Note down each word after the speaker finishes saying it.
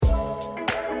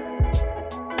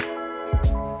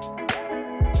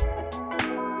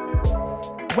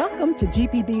Welcome to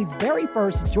GPB's very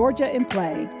first Georgia in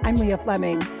Play. I'm Leah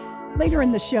Fleming. Later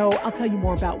in the show, I'll tell you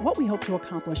more about what we hope to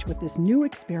accomplish with this new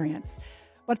experience.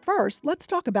 But first, let's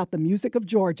talk about the music of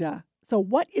Georgia. So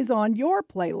what is on your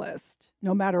playlist?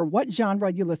 No matter what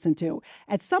genre you listen to,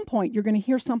 at some point you're going to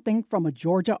hear something from a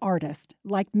Georgia artist,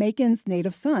 like Macon's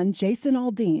native son, Jason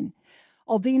Aldean.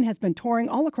 Aldean has been touring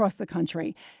all across the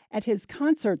country. At his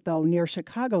concert, though, near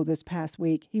Chicago this past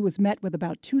week, he was met with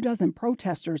about 24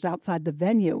 protesters outside the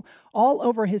venue, all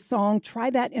over his song, Try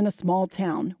That in a Small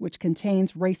Town, which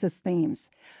contains racist themes.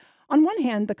 On one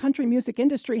hand, the country music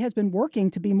industry has been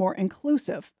working to be more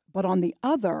inclusive, but on the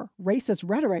other, racist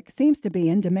rhetoric seems to be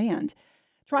in demand.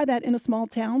 Try That in a Small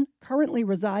Town currently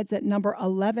resides at number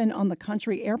 11 on the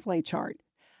country airplay chart.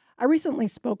 I recently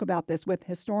spoke about this with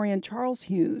historian Charles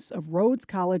Hughes of Rhodes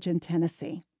College in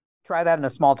Tennessee. Try That in a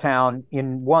Small Town,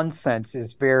 in one sense,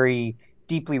 is very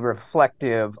deeply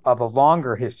reflective of a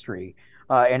longer history.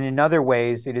 And in other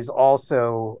ways, it is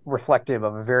also reflective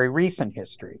of a very recent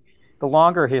history. The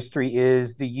longer history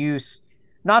is the use,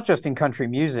 not just in country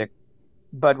music,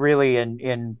 but really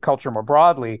in culture more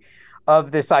broadly,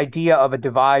 of this idea of a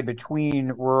divide between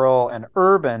rural and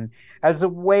urban as a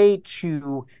way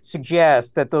to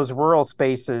suggest that those rural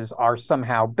spaces are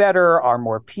somehow better, are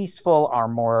more peaceful, are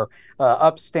more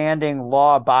upstanding,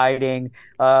 law-abiding.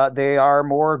 They are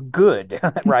more good,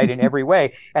 right, in every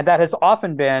way. And that has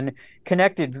often been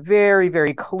connected very,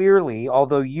 very clearly,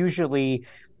 although usually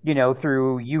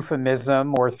through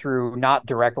euphemism or through not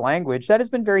direct language, that has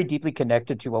been very deeply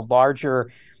connected to a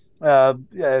larger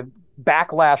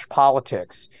backlash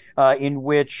politics in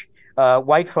which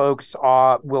white folks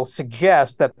will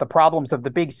suggest that the problems of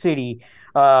the big city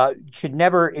should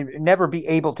never be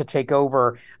able to take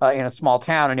over in a small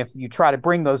town. And if you try to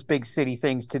bring those big city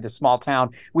things to the small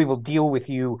town, we will deal with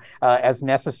you as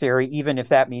necessary, even if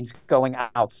that means going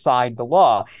outside the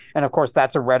law. And of course,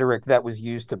 that's a rhetoric that was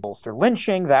used to bolster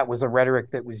lynching. That was a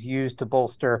rhetoric that was used to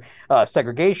bolster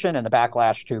segregation and the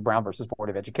backlash to Brown versus Board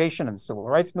of Education and the Civil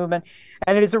Rights Movement.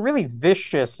 And it is a really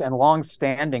vicious and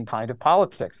long-standing kind of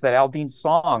politics that Aldean's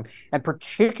song, and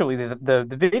particularly the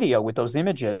video with those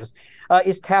images,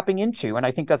 is tapping into. And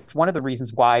I think that's one of the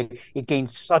reasons why it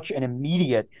gains such an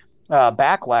immediate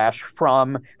backlash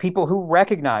from people who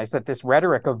recognize that this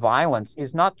rhetoric of violence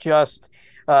is not just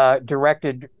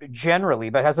directed generally,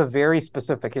 but has a very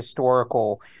specific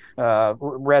historical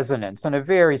resonance and a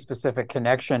very specific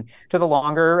connection to the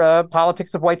longer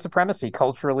politics of white supremacy,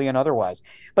 culturally and otherwise.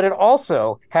 But it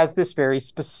also has this very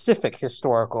specific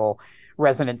historical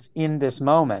resonance in this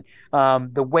moment.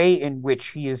 The way in which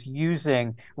he is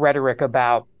using rhetoric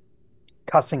about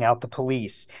cussing out the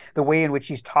police, the way in which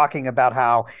he's talking about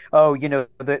how,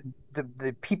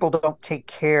 the people don't take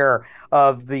care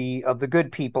of the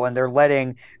good people and they're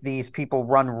letting these people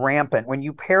run rampant. When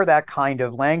you pair that kind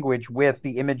of language with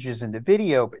the images in the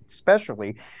video,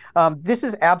 especially, this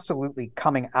is absolutely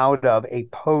coming out of a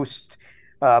post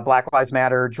Black Lives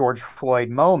Matter, George Floyd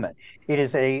moment. It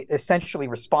is essentially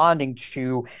responding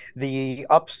to the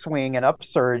upswing and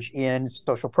upsurge in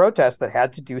social protests that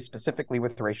had to do specifically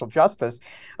with racial justice,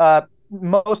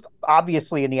 most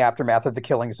obviously in the aftermath of the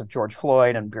killings of George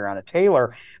Floyd and Breonna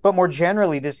Taylor, but more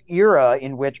generally this era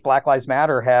in which Black Lives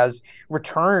Matter has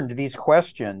returned these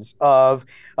questions of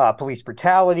police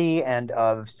brutality and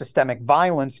of systemic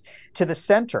violence to the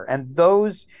center. And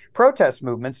those protest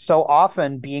movements, so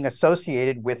often being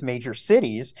associated with major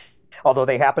cities, although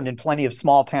they happened in plenty of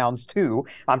small towns too.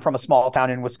 I'm from a small town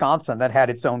in Wisconsin that had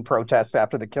its own protests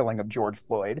after the killing of George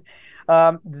Floyd.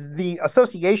 The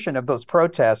association of those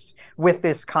protests with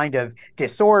this kind of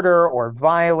disorder or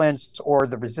violence or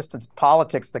the resistance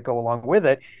politics that go along with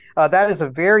it, that is a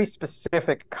very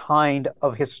specific kind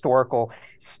of historical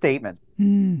statement.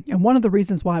 And one of the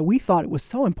reasons why we thought it was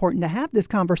so important to have this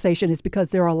conversation is because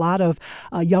there are a lot of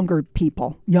younger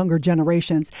people, younger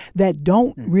generations that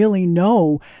don't really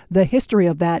know the history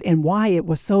of that and why it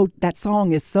was that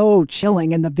song is so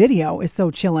chilling and the video is so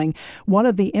chilling. One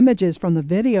of the images from the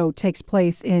video takes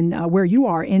place in where you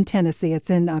are in Tennessee.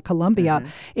 It's in Columbia.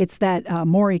 It's that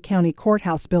Maury County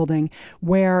Courthouse building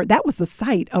where that was the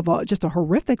site of just a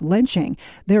horrific lynching.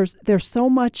 There's so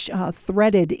much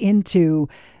threaded into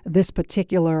this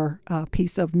particular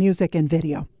piece of music and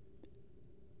video.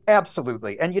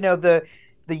 Absolutely. And,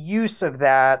 the use of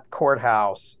that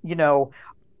courthouse,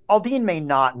 Aldean may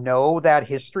not know that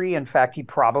history. In fact, he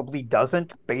probably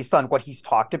doesn't, based on what he's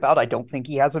talked about. I don't think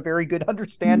he has a very good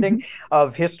understanding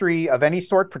of history of any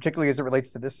sort, particularly as it relates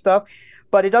to this stuff.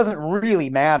 But it doesn't really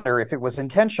matter if it was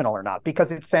intentional or not,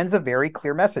 because it sends a very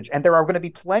clear message. And there are going to be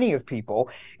plenty of people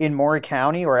in Maury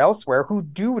County or elsewhere who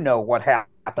do know what happened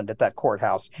happened at that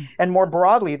courthouse. And more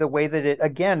broadly, the way that it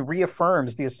again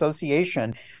reaffirms the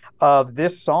association of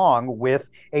this song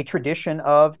with a tradition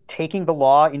of taking the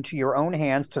law into your own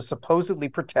hands to supposedly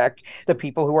protect the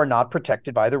people who are not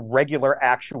protected by the regular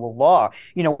actual law.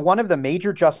 You know, one of the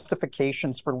major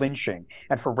justifications for lynching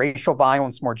and for racial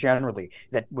violence more generally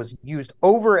that was used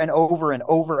over and over and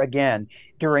over again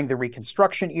during the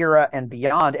Reconstruction era and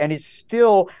beyond, and is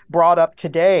still brought up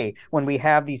today when we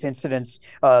have these incidents,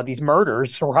 these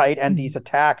murders, right, and these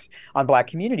attacks on Black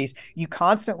communities. You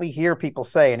constantly hear people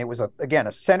say, and it was again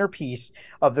a centerpiece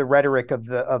of the rhetoric of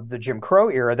the Jim Crow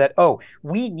era, that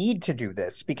we need to do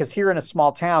this because here in a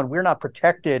small town we're not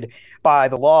protected by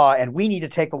the law, and we need to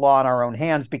take the law in our own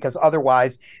hands because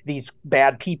otherwise these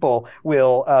bad people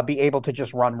will be able to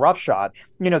just run roughshod.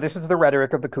 You know, this is the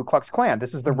rhetoric of the Ku Klux Klan.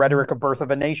 This is the rhetoric of Birth of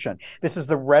a Nation. This is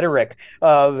the rhetoric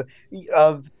of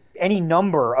any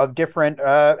number of different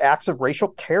acts of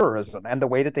racial terrorism and the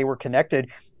way that they were connected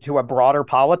to a broader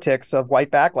politics of white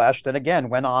backlash that, again,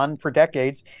 went on for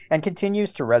decades and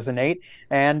continues to resonate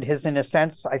and has, in a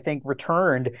sense, I think,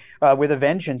 returned with a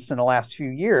vengeance in the last few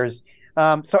years.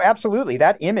 So absolutely,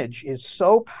 that image is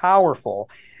so powerful.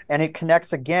 And it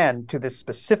connects, again, to this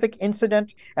specific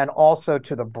incident and also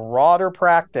to the broader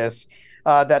practice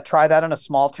that Try That in a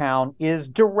Small Town is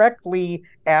directly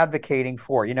advocating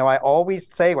for. You know, I always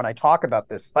say when I talk about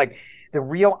this, like the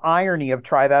real irony of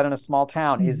Try That in a Small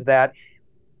Town is that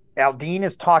Aldean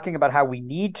is talking about how we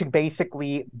need to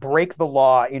basically break the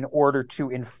law in order to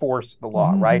enforce the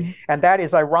law, right? And that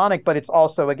is ironic, but it's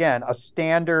also, again, a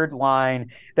standard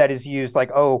line that is used like,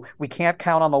 we can't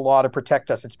count on the law to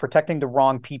protect us. It's protecting the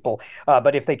wrong people.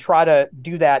 But if they try to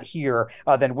do that here,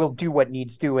 then we'll do what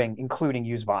needs doing, including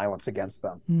use violence against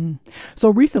them.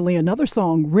 So recently, another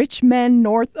song, Rich Men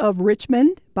North of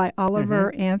Richmond by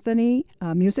Oliver Anthony,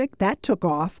 music, that took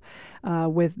off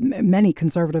with many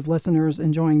conservative listeners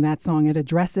enjoying that song. It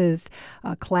addresses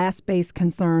class-based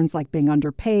concerns like being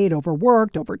underpaid,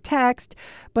 overworked, overtaxed,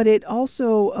 but it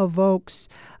also evokes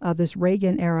this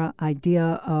Reagan-era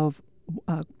idea of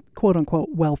quote-unquote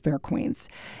welfare queens.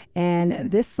 And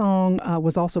this song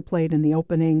was also played in the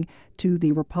opening to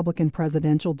the Republican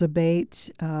presidential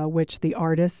debate, which the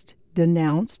artist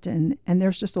denounced, and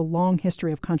there's just a long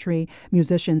history of country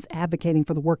musicians advocating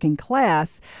for the working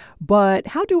class. But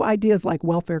how do ideas like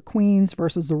welfare queens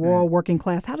versus the rural working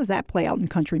class, how does that play out in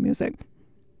country music?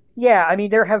 Yeah, I mean,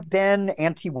 there have been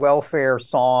anti-welfare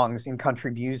songs in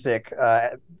country music,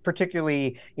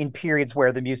 particularly in periods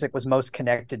where the music was most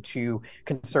connected to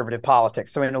conservative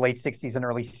politics. So in the late 60s and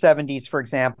early 70s, for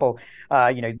example,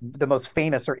 the most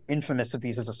famous or infamous of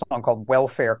these is a song called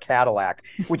Welfare Cadillac,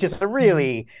 which is a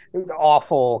really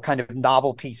awful kind of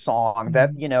novelty song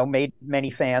that, made many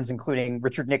fans, including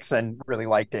Richard Nixon, really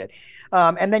liked it.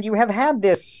 And then you have had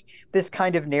this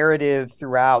kind of narrative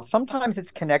throughout. Sometimes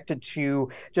it's connected to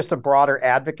just a broader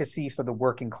advocacy for the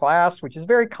working class, which is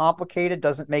very complicated,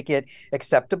 doesn't make it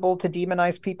acceptable to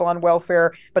demonize people on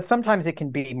welfare, but sometimes it can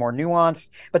be more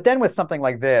nuanced. But then with something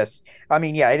like this, I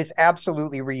mean, yeah, it is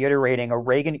absolutely reiterating a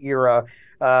Reagan-era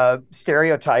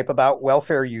stereotype about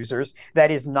welfare users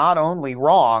that is not only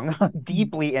wrong,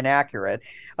 deeply inaccurate,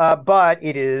 but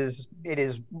it is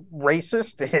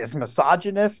racist, it is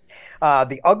misogynist.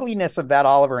 The ugliness of that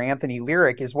Oliver Anthony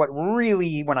lyric is what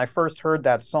really, when I first heard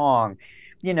that song,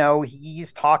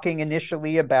 he's talking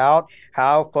initially about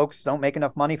how folks don't make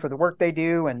enough money for the work they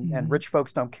do, and rich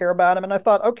folks don't care about them. And I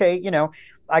thought, okay,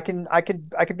 I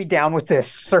could be down with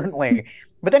this, certainly.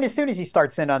 But then as soon as he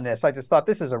starts in on this, I just thought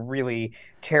this is a really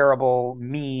terrible,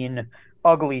 mean,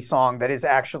 ugly song that is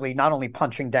actually not only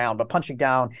punching down, but punching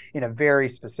down in a very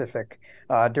specific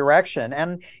direction.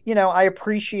 And, I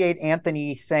appreciate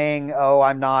Anthony saying,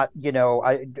 I'm not,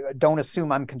 I don't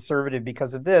assume I'm conservative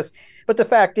because of this. But the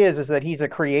fact is that he's a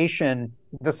creation.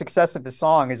 The success of the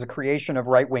song is a creation of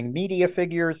right-wing media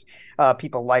figures,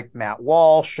 people like Matt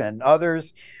Walsh and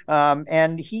others.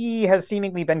 And he has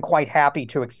seemingly been quite happy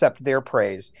to accept their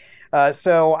praise.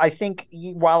 So I think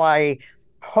while I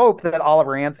hope that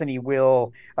Oliver Anthony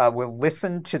will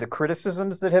listen to the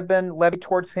criticisms that have been levied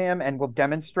towards him and will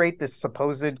demonstrate this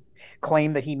supposed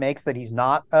claim that he makes that he's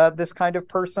not this kind of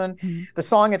person. The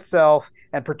song itself,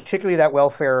 and particularly that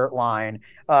welfare line,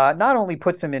 not only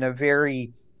puts him in a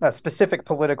very specific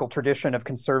political tradition of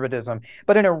conservatism,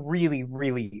 but in a really,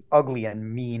 really ugly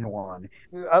and mean one.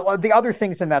 The other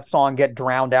things in that song get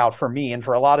drowned out for me and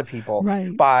for a lot of people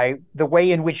by the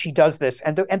way in which he does this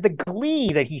and the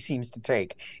glee that he seems to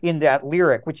take in that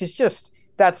lyric, which is just,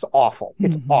 that's awful.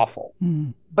 It's awful.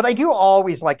 But I do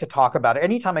always like to talk about it.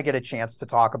 Anytime I get a chance to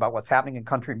talk about what's happening in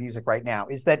country music right now,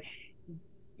 is that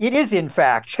It is, in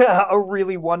fact, a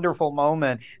really wonderful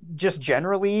moment, just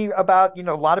generally about,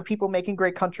 a lot of people making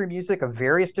great country music of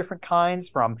various different kinds,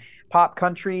 from pop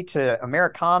country to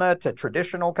Americana to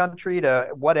traditional country to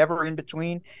whatever in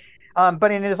between.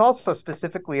 But it is also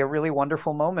specifically a really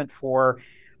wonderful moment for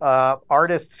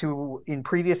artists who in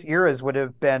previous eras would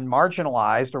have been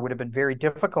marginalized or would have been very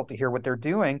difficult to hear what they're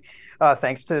doing,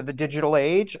 thanks to the digital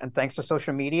age and thanks to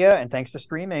social media and thanks to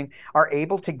streaming, are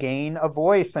able to gain a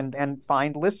voice and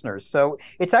find listeners. So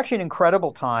it's actually an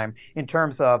incredible time in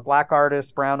terms of Black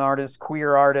artists, brown artists,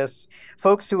 queer artists,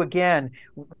 folks who, again,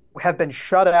 have been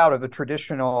shut out of the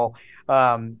traditional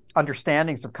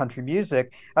understandings of country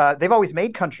music. They've always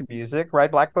made country music,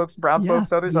 right? Black folks, brown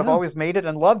folks, others have always made it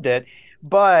and loved it.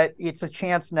 But it's a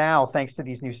chance now, thanks to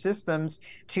these new systems,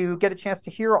 to get a chance to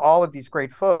hear all of these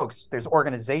great folks. There's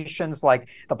organizations like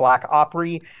the Black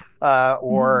Opry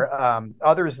or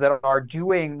others that are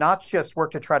doing not just work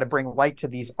to try to bring light to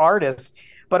these artists,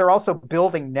 but are also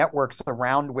building networks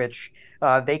around which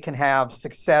they can have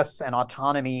success and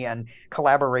autonomy and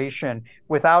collaboration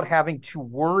without having to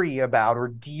worry about or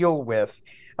deal with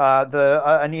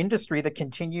an industry that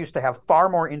continues to have far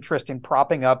more interest in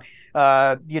propping up,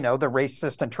 the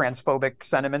racist and transphobic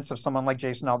sentiments of someone like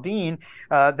Jason Aldean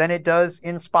than it does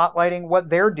in spotlighting what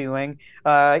they're doing,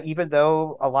 even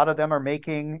though a lot of them are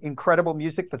making incredible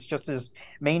music that's just as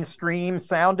mainstream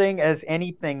sounding as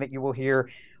anything that you will hear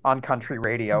on country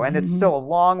radio. And it's still a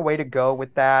long way to go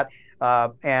with that.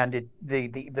 And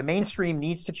the mainstream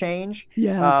needs to change.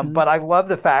 But I love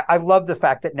the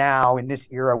fact that now in this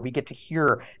era we get to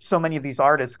hear so many of these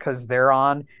artists because they're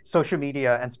on social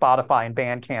media and Spotify and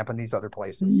Bandcamp and these other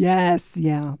places. Yes,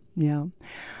 yeah.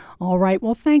 All right.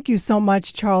 Well, thank you so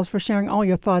much, Charles, for sharing all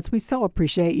your thoughts. We so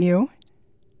appreciate you.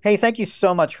 Hey, thank you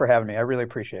so much for having me. I really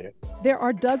appreciate it. There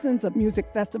are dozens of music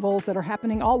festivals that are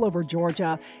happening all over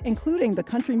Georgia, including the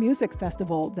Country Music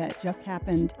Festival that just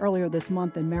happened earlier this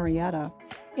month in Marietta.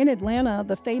 In Atlanta,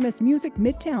 the famous Music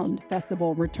Midtown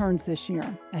Festival returns this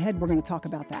year. Ahead, we're going to talk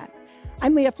about that.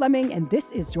 I'm Leah Fleming, and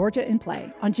this is Georgia in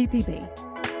Play on GPB.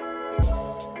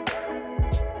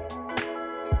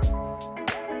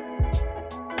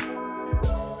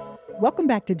 Welcome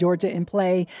back to Georgia in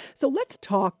Play. So let's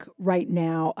talk right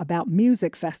now about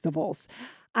music festivals.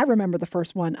 I remember the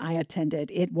first one I attended.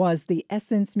 It was the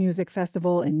Essence Music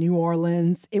Festival in New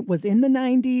Orleans. It was in the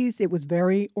 90s. It was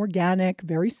very organic,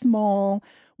 very small.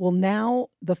 Well, now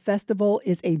the festival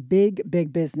is a big,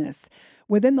 big business.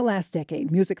 Within the last decade,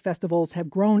 music festivals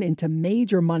have grown into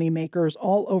major moneymakers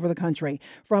all over the country.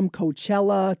 From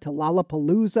Coachella to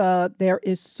Lollapalooza, there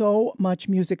is so much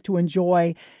music to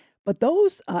enjoy. But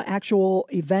those actual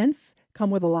events come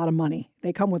with a lot of money.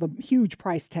 They come with a huge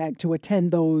price tag to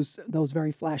attend those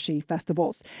very flashy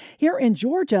festivals. Here in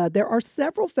Georgia, there are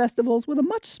several festivals with a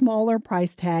much smaller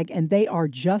price tag, and they are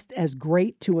just as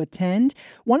great to attend.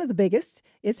 One of the biggest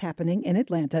is happening in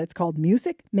Atlanta. It's called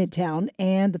Music Midtown,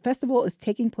 and the festival is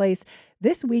taking place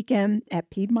this weekend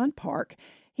at Piedmont Park.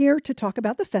 Here to talk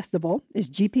about the festival is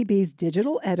GPB's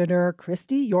digital editor,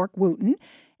 Christy York-Wooten.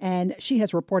 And she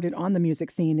has reported on the music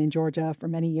scene in Georgia for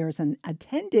many years and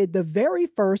attended the very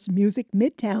first Music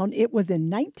Midtown. It was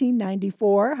in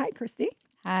 1994. Hi, Christy.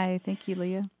 Hi, thank you,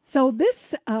 Leah. So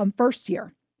this first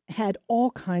year had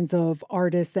all kinds of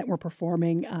artists that were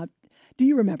performing. Do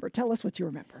you remember? Tell us what you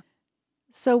remember.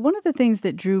 So one of the things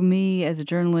that drew me as a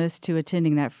journalist to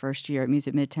attending that first year at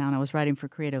Music Midtown, I was writing for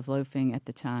Creative Loafing at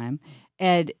the time,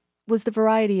 and was the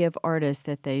variety of artists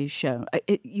that they show.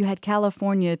 You had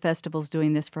California festivals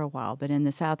doing this for a while, but in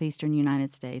the southeastern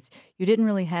United States, you didn't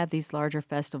really have these larger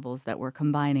festivals that were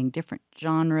combining different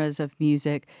genres of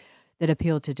music that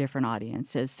appealed to different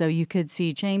audiences. So you could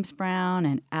see James Brown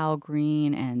and Al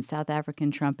Green and South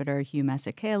African trumpeter Hugh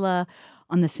Masekela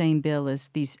on the same bill as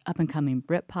these up-and-coming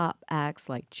Britpop acts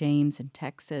like James and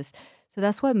Texas. So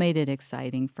that's what made it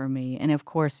exciting for me. And of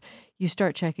course, you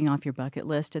start checking off your bucket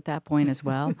list at that point as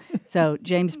well. So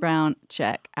James Brown,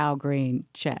 check. Al Green,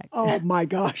 check. Oh my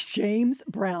gosh, James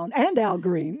Brown and Al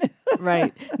Green.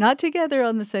 Right. Not together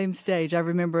on the same stage. I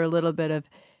remember a little bit of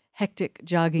hectic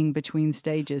jogging between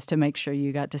stages to make sure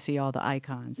you got to see all the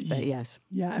icons. But yes.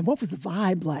 Yeah. And what was the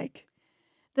vibe like?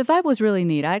 The vibe was really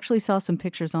neat. I actually saw some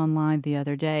pictures online the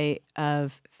other day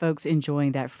of folks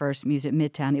enjoying that first Music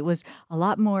Midtown. It was a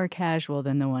lot more casual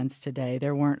than the ones today.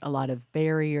 There weren't a lot of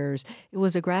barriers. It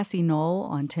was a grassy knoll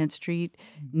on 10th Street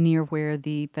near where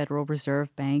the Federal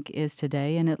Reserve Bank is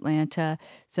today in Atlanta.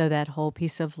 So that whole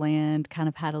piece of land kind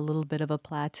of had a little bit of a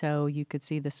plateau. You could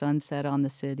see the sunset on the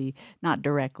city, not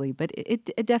directly, but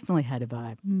it definitely had a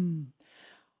vibe.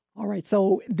 All right,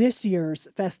 so this year's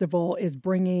festival is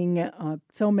bringing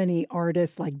so many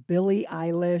artists like Billie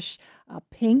Eilish.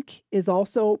 Pink is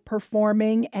also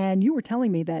performing, and you were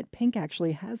telling me that Pink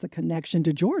actually has a connection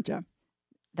to Georgia.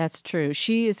 That's true.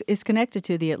 She is connected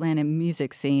to the Atlanta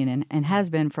music scene and has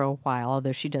been for a while,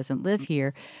 although she doesn't live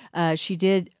here. She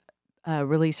did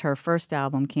release her first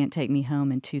album, Can't Take Me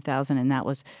Home, in 2000, and that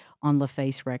was on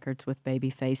LaFace Records with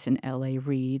Babyface and L.A.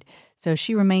 Reid. So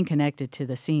she remained connected to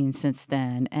the scene since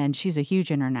then, and she's a huge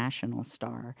international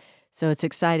star. So it's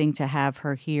exciting to have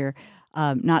her here,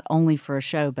 not only for a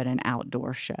show, but an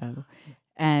outdoor show.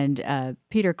 And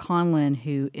Peter Conlon,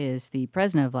 who is the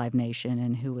president of Live Nation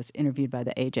and who was interviewed by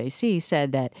the AJC,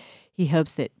 said that he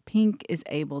hopes that Pink is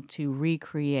able to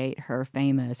recreate her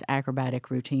famous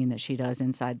acrobatic routine that she does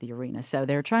inside the arena. So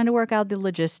they're trying to work out the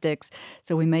logistics.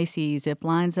 So we may see zip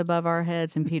lines above our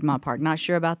heads in Piedmont Park. Not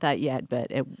sure about that yet, but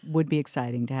it would be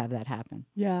exciting to have that happen.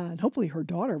 Yeah, and hopefully her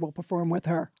daughter will perform with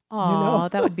her. Oh,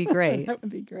 that would be great. That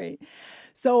would be great.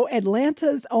 So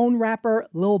Atlanta's own rapper,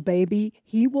 Lil Baby,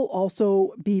 he will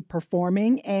also be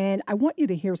performing, and I want you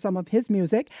to hear some of his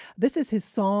music. This is his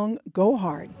song, Go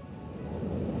Hard.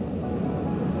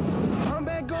 I'm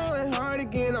back going hard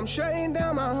again. I'm shutting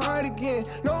down my heart again.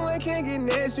 No one can get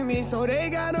next to me, so they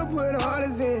gotta put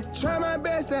orders in. Try my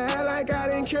best to act like I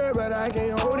didn't care, but I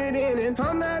can't hold it in. And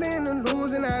I'm not in the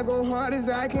losing. I go hard as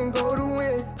I can go to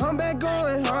win. I'm back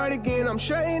going hard again. I'm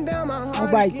shutting down my heart. All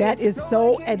right, again. that is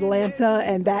So Atlanta,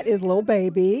 and that is Lil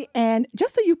Baby. And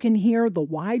just so you can hear the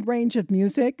wide range of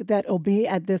music that will be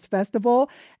at this festival,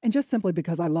 and just simply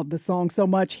because I love the song so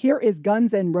much, here is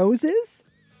Guns N' Roses.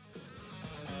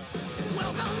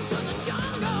 Welcome to the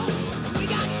jungle. We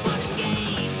got fun and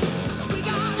games. We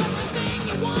got everything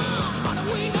you want. How do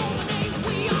we know the names?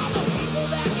 We are the people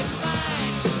that can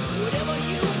find whatever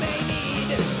you may need.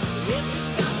 If you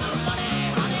got the money,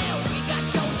 honey, we got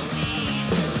your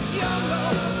disease. The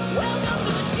jungle. Welcome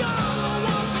to the jungle.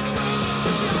 Walk and bring you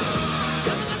to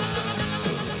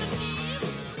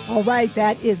your. All right,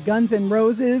 that is Guns N'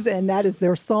 Roses, and that is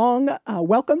their song,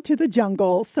 Welcome to the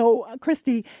Jungle. So,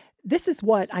 Christy, this is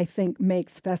what I think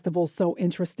makes festivals so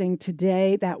interesting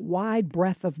today, that wide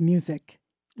breadth of music.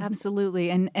 Absolutely,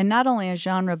 and not only a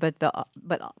genre, but the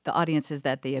audiences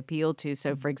that they appeal to.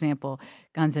 So, for example,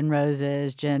 Guns N'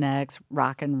 Roses, Gen X,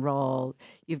 rock and roll.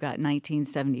 You've got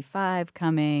 1975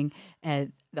 coming,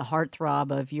 and the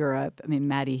heartthrob of Europe. I mean,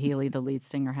 Maddie Healy, the lead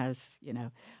singer, has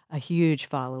a huge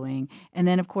following, and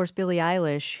then of course Billie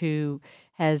Eilish, who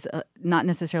has not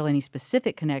necessarily any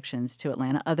specific connections to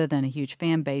Atlanta, other than a huge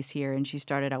fan base here. And she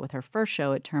started out with her first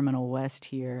show at Terminal West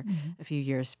here a few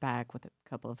years back with a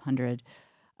couple of hundred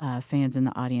fans in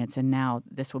the audience, and now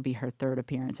this will be her third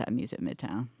appearance at Music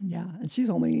Midtown. Yeah, and she's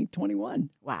only 21.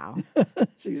 Wow.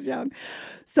 She's young.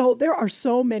 So there are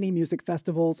so many music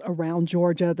festivals around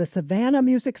Georgia. The Savannah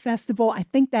Music Festival, I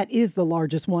think that is the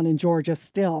largest one in Georgia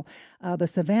still. The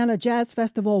Savannah Jazz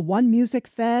Festival, One Music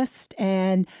Fest,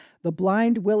 and the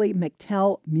Blind Willie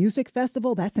McTell Music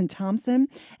Festival, that's in Thompson,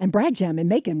 and Bragg Jam in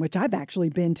Macon, which I've actually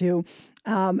been to.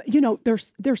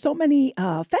 There's so many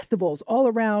festivals all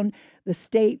around the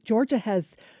state. Georgia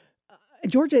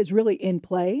is really in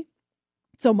play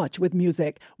so much with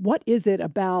music. What is it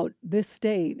about this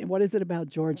state and what is it about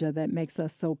Georgia that makes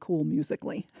us so cool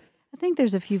musically? I think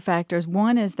there's a few factors.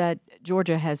 One is that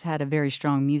Georgia has had a very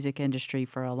strong music industry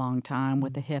for a long time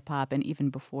with the hip hop and even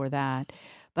before that.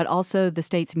 But also the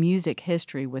state's music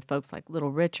history with folks like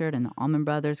Little Richard and the Allman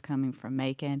Brothers coming from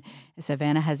Macon.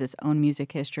 Savannah has its own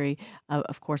music history.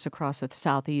 Of course, across the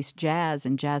Southeast, jazz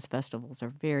and jazz festivals are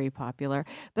very popular.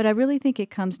 But I really think it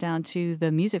comes down to the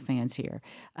music fans here.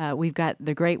 We've got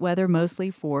the great weather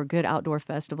mostly for good outdoor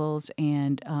festivals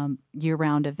and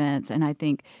year-round events. And I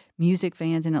think music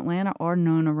fans in Atlanta are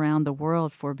known around the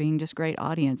world for being just great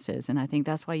audiences. And I think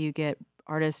that's why you get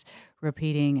artists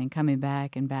repeating and coming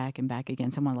back and back and back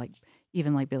again. Someone like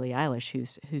Billie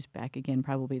Eilish, who's back again,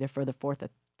 probably there for the fourth or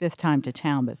fifth time to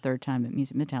town, but third time at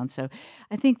Music Midtown. So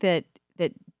I think that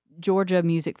Georgia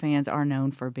music fans are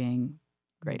known for being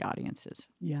great audiences.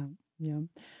 Yeah.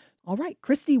 All right.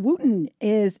 Christy Wooten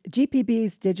is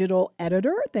GPB's digital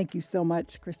editor. Thank you so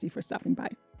much, Christy, for stopping by.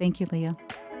 Thank you, Leah.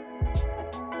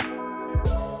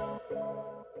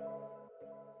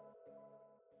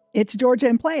 It's Georgia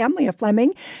in Play. I'm Leah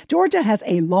Fleming. Georgia has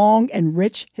a long and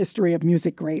rich history of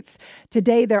music greats.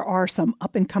 Today, there are some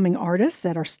up-and-coming artists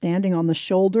that are standing on the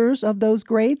shoulders of those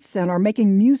greats and are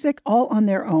making music all on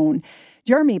their own.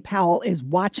 Jeremy Powell is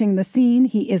watching the scene.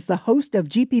 He is the host of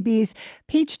GPB's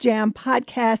Peach Jam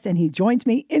podcast, and he joins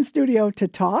me in studio to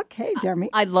talk. Hey, Jeremy.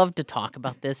 I love to talk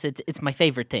about this. It's my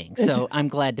favorite thing, so I'm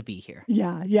glad to be here.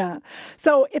 Yeah.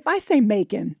 So if I say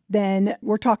Macon, then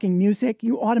we're talking music.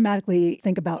 You automatically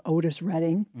think about Otis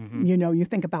Redding. Mm-hmm. You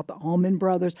think about the Allman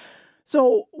Brothers.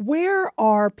 So where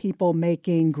are people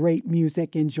making great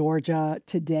music in Georgia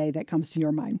today that comes to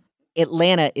your mind?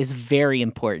 Atlanta is very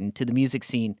important to the music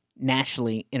scene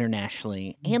nationally,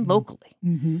 internationally, and locally.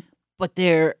 Mm-hmm. But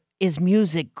there is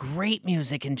great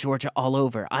music in Georgia all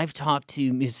over. I've talked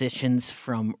to musicians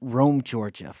from Rome,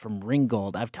 Georgia, from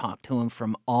Ringgold. I've talked to them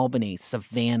from Albany,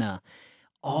 Savannah,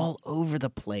 all over the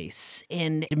place.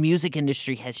 And the music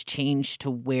industry has changed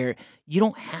to where you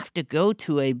don't have to go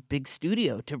to a big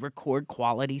studio to record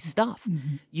quality stuff.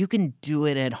 Mm-hmm. You can do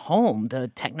it at home. The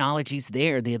technology's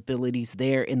there, the ability's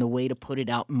there, and the way to put it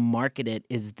out and market it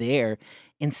is there.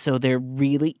 And so there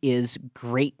really is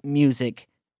great music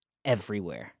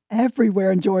everywhere.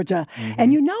 Everywhere in Georgia. Mm-hmm.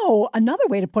 And another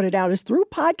way to put it out is through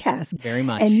podcasts. Very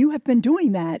much. And you have been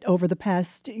doing that over the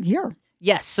past year.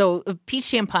 Yes, so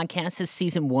Peach Jam Podcast,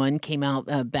 season 1 came out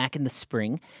back in the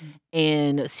spring,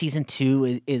 and season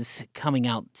 2 is coming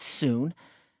out soon.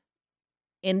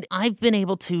 And I've been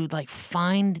able to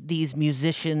find these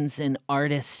musicians and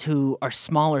artists who are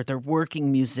smaller. They're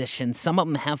working musicians. Some of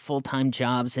them have full-time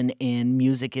jobs, and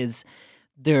music is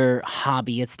their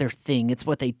hobby. It's their thing. It's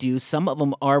what they do. Some of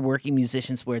them are working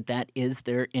musicians where that is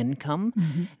their income.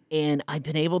 Mm-hmm. And I've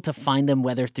been able to find them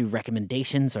whether through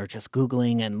recommendations or just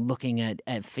Googling and looking at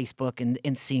Facebook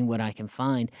and seeing what I can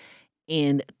find.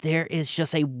 And there is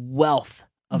just a wealth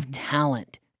of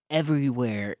talent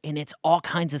everywhere. And it's all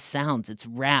kinds of sounds. It's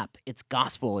rap, it's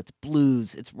gospel, it's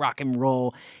blues, it's rock and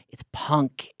roll, it's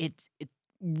punk. It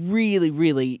really,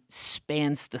 really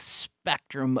spans the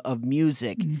spectrum of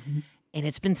music. Mm-hmm. And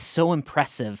it's been so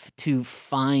impressive to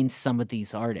find some of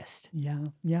these artists. Yeah.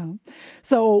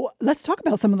 So let's talk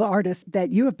about some of the artists that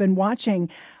you have been watching.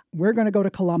 We're going to go to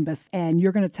Columbus, and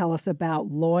you're going to tell us about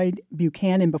Lloyd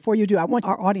Buchanan. Before you do, I want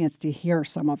our audience to hear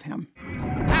some of him.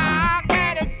 I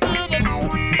got a feeling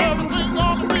everything's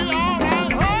gonna be all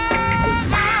right. Oh,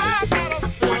 I got a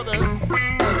feeling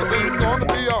everything's gonna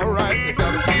be all right. It's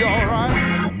gotta be all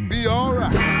right. Be all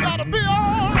right. Gotta be all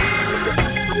right.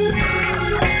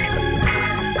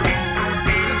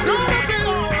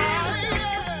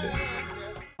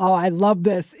 Oh, I love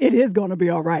this. It is going to be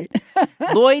all right.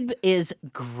 Lloyd is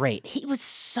great. He was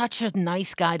such a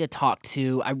nice guy to talk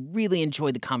to. I really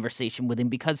enjoyed the conversation with him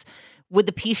because with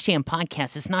the Peach Jam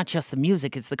podcast, it's not just the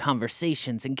music, it's the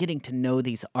conversations and getting to know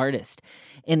these artists.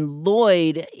 And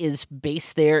Lloyd is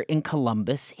based there in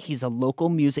Columbus. He's a local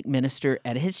music minister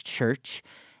at his church,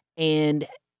 and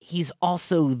he's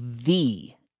also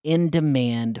the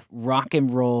in-demand rock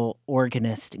and roll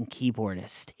organist and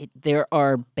keyboardist. There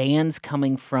are bands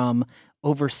coming from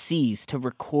overseas to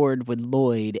record with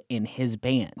Lloyd in his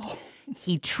band.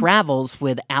 He travels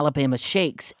with Alabama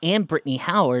Shakes and Brittany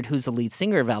Howard, who's the lead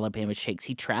singer of Alabama Shakes.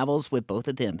 He travels with both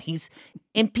of them.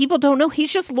 And people don't know,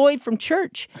 he's just Lloyd from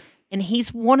church. And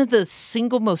he's one of the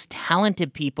single most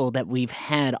talented people that we've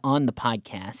had on the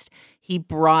podcast. He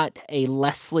brought a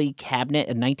Leslie cabinet,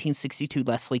 a 1962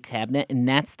 Leslie cabinet, and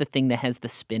that's the thing that has the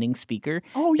spinning speaker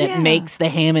that makes the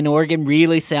Hammond organ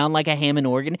really sound like a Hammond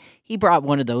organ. He brought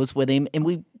one of those with him, and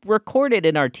we recorded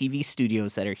in our TV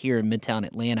studios that are here in Midtown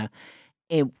Atlanta.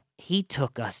 And he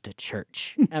took us to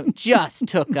church. Just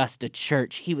took us to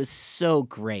church. He was so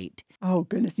great. Oh,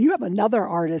 goodness. You have another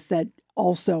artist that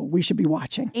also we should be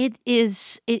watching.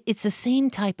 It's the same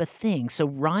type of thing. So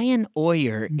Ryan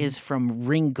Oyer is from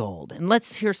Ringgold, and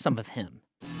let's hear some of him.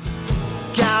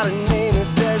 Got a name that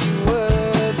says you're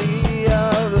worthy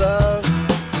of love.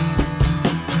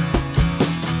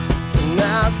 And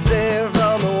I say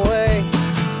from the way,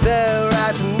 fell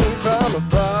right to me from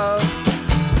above.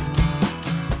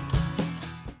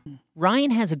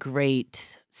 Ryan has a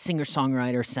great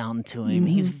singer-songwriter sound to him.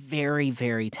 He's very,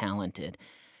 very talented.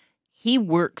 He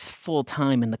works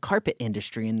full-time in the carpet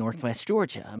industry in Northwest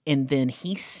Georgia, and then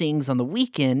he sings on the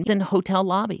weekend in hotel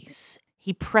lobbies.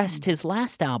 He pressed his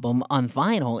last album on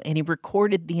vinyl, and he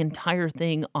recorded the entire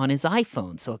thing on his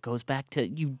iPhone. So it goes back to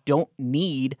you don't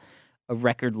need a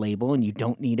record label, and you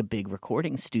don't need a big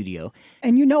recording studio.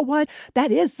 And you know what? That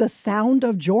is the sound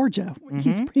of Georgia.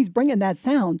 He's bringing that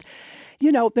sound.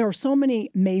 There are so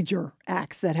many major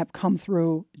acts that have come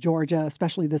through Georgia,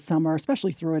 especially this summer,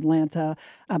 especially through Atlanta,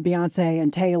 Beyonce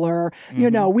and Taylor.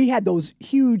 We had those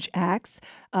huge acts,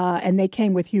 and they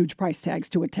came with huge price tags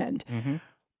to attend.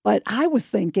 But I was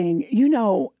thinking,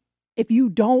 if you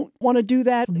don't want to do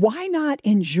that, why not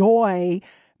enjoy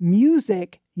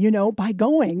music, by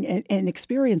going and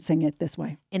experiencing it this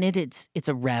way. And it's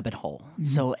a rabbit hole.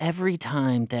 So every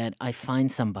time that I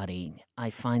find somebody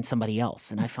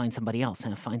else, and I find somebody else,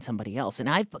 and I find somebody else. And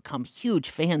I've become huge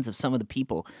fans of some of the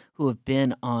people who have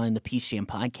been on the Peace Jam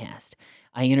podcast.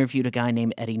 I interviewed a guy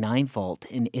named Eddie Ninevolt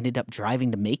and ended up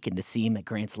driving to Macon to see him at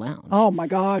Grant's Lounge. Oh my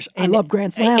gosh, I love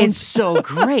Grant's Lounge. It's so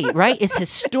great, right? It's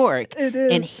historic. It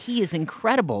is. And he is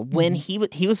incredible. When he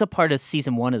was a part of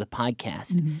season 1 of the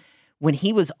podcast, when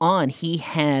he was on, he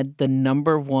had the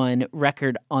 #1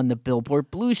 record on the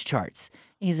Billboard Blues charts.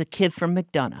 He's a kid from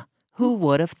McDonough. Who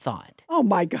would have thought? Oh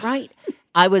my God. Right?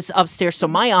 I was upstairs. So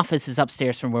my office is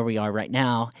upstairs from where we are right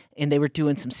now. And they were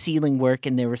doing some ceiling work,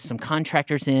 and there were some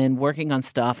contractors in working on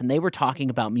stuff, and they were talking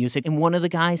about music. And one of the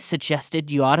guys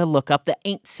suggested you ought to look up the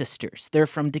Ain't Sisters. They're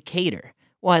from Decatur.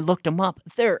 Well, I looked them up.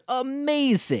 They're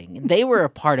amazing. They were a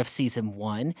part of season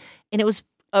 1, and it was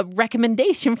a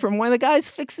recommendation from one of the guys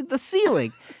fixing the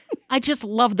ceiling. I just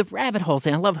love the rabbit holes,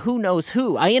 and I love Who Knows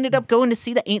Who. I ended up going to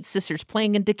see the Ain't Sisters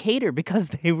playing in Decatur because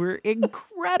they were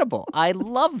incredible. I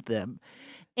love them.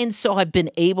 And so I've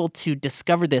been able to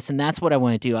discover this, and that's what I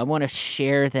want to do. I want to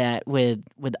share that with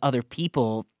other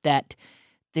people, that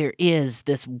there is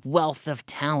this wealth of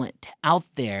talent out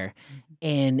there.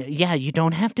 And yeah, you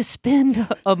don't have to spend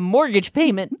a mortgage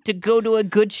payment to go to a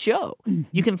good show.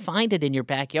 You can find it in your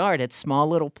backyard at small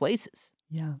little places.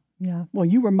 Yeah. Yeah. Well,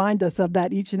 you remind us of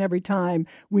that each and every time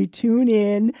we tune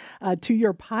in to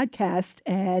your podcast,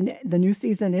 and the new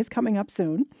season is coming up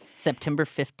soon. September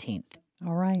 15th.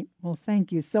 All right. Well,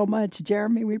 thank you so much,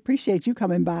 Jeremy. We appreciate you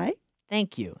coming by.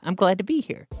 Thank you. I'm glad to be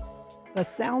here. The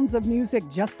sounds of music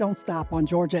just don't stop on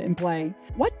Georgia in Play.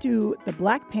 What do the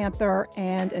Black Panther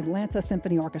and Atlanta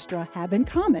Symphony Orchestra have in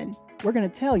common? We're going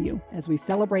to tell you as we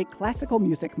celebrate Classical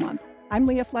Music Month. I'm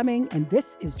Leah Fleming, and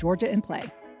this is Georgia in Play.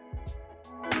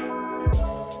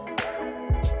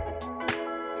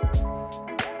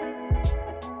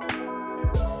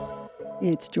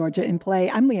 It's Georgia in Play.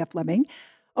 I'm Leah Fleming.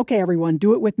 Okay, everyone,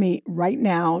 do it with me right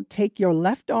now. Take your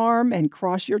left arm and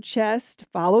cross your chest,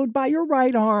 followed by your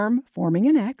right arm, forming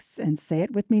an X, and say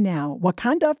it with me now.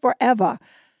 Wakanda forever.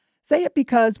 Say it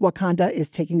because Wakanda is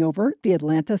taking over the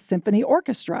Atlanta Symphony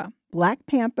Orchestra. Black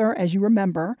Panther, as you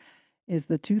remember, is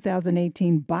the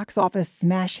 2018 box office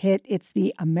smash hit. It's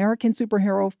the American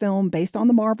superhero film based on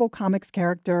the Marvel Comics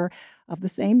character of the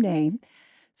same name.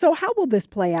 So how will this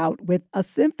play out with a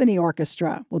symphony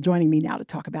orchestra? Well, joining me now to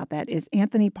talk about that is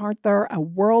Anthony Parther, a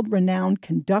world-renowned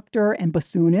conductor and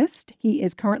bassoonist. He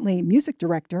is currently music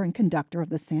director and conductor of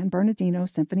the San Bernardino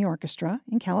Symphony Orchestra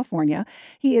in California.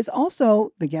 He is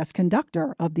also the guest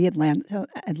conductor of the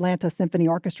Atlanta Symphony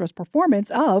Orchestra's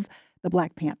performance of the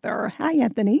Black Panther. Hi,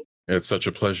 Anthony. It's such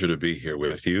a pleasure to be here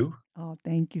with you. Oh,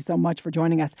 thank you so much for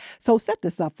joining us. So set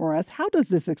this up for us. How does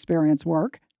this experience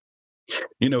work?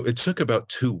 It took about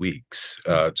 2 weeks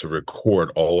to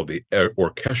record all of the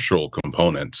orchestral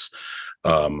components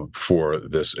for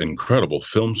this incredible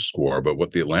film score. But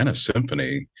what the Atlanta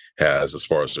Symphony has, as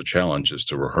far as the challenge, is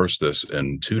to rehearse this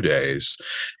in 2 days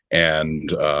and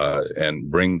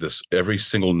bring this every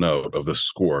single note of the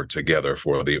score together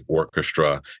for the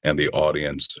orchestra and the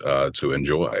audience to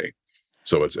enjoy.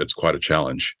 So it's quite a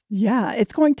challenge. Yeah,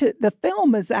 the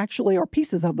film is actually, or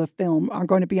pieces of the film are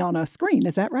going to be on a screen.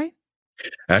 Is that right?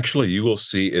 Actually, you will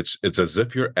see it's as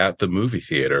if you're at the movie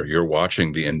theater. You're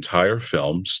watching the entire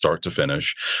film, start to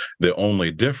finish. The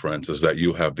only difference is that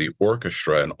you have the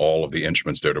orchestra and all of the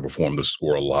instruments there to perform the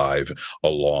score live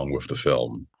along with the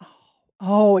film.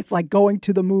 Oh, it's like going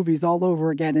to the movies all over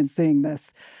again and seeing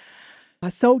this.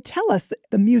 So tell us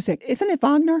the music. Isn't it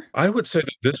Wagner? I would say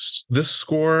that this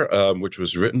score, which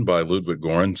was written by Ludwig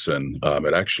Göransson,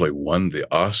 it actually won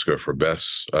the Oscar for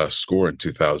Best Score in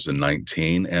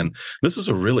 2019. And this is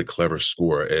a really clever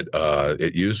score.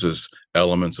 It uses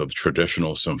elements of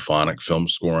traditional symphonic film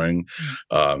scoring.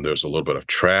 There's a little bit of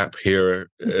trap here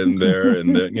and there,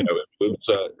 and then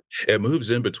it moves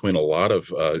in between a lot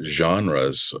of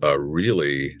genres,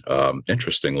 really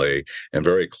interestingly and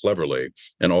very cleverly.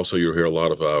 And also, you hear a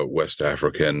lot of West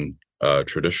African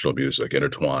traditional music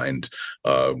intertwined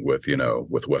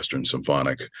with Western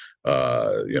symphonic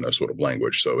sort of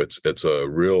language. So it's a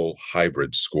real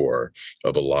hybrid score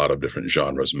of a lot of different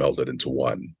genres melded into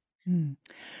one.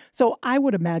 So I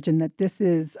would imagine that this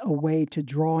is a way to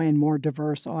draw in more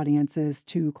diverse audiences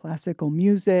to classical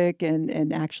music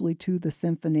and actually to the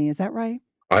symphony. Is that right?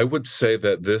 I would say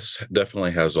that this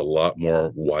definitely has a lot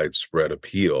more widespread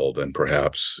appeal than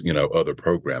perhaps, other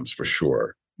programs for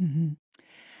sure. Mm-hmm.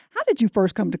 How did you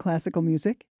first come to classical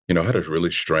music? I had a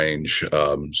really strange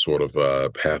sort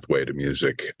of pathway to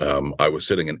music. I was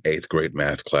sitting in eighth grade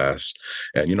math class,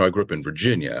 and I grew up in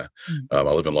Virginia. I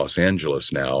live in Los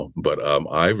Angeles now, but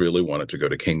I really wanted to go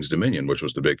to King's Dominion, which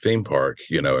was the big theme park,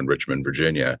 in Richmond,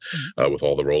 Virginia, with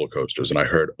all the roller coasters. And I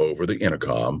heard over the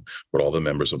intercom what all the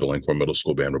members of the Lincoln Middle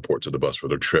School band report to the bus for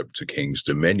their trip to King's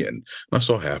Dominion. And I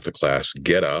saw half the class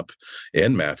get up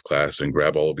in math class and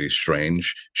grab all of these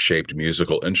strange shaped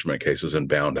musical instrument cases and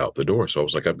bound out the door. So I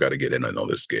was like, I've got to get in on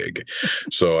this gig.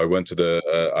 So I went to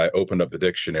I opened up the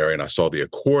dictionary and I saw the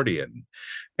accordion.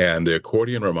 And the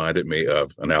accordion reminded me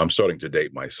of, and now I'm starting to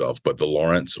date myself, but the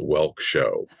Lawrence Welk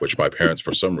Show, which my parents,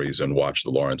 for some reason, watched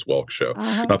the Lawrence Welk Show.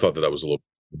 And I thought that was a little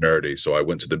nerdy. So I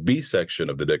went to the B section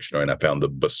of the dictionary and I found the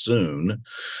bassoon,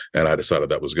 and I decided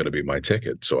that was going to be my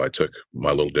ticket. So I took my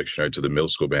little dictionary to the middle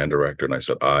school band director and I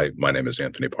said, my name is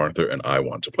Anthony Parther and I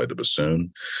want to play the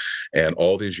bassoon. And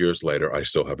all these years later, I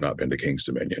still have not been to King's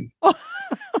Dominion.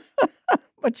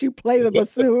 But you play the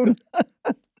bassoon.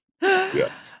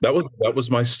 Yeah. That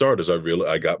was my start.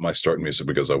 I got my start in music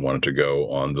because I wanted to go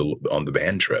on the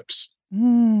band trips.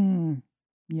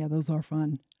 Yeah, those are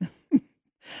fun.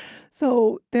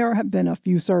 So there have been a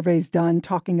few surveys done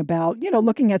talking about,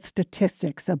 looking at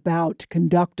statistics about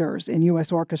conductors in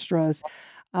U.S. orchestras.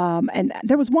 And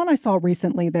there was one I saw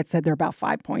recently that said there are about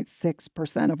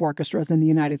 5.6% of orchestras in the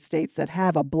United States that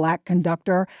have a Black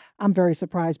conductor. I'm very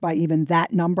surprised by even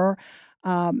that number.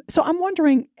 So I'm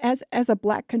wondering, as a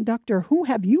Black conductor, who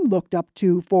have you looked up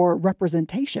to for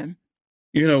representation?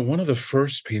 One of the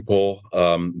first people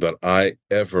that I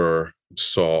ever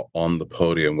saw on the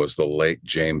podium was the late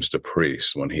James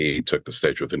DePriest when he took the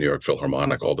stage with the New York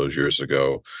Philharmonic all those years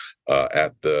ago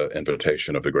at the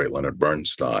invitation of the great Leonard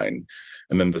Bernstein.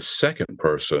 And then the second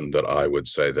person that I would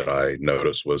say that I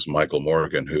noticed was Michael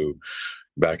Morgan, who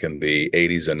back in the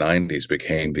 80s and 90s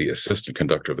became the assistant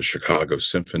conductor of the Chicago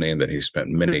Symphony. And then he spent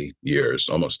many years,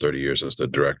 almost 30 years, as the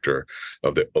director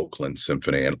of the Oakland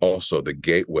Symphony and also the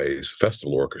Gateways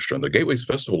Festival Orchestra. And the Gateways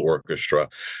Festival Orchestra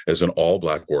is an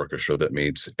all-Black orchestra that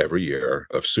meets every year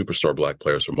of superstar Black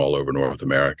players from all over North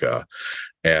America.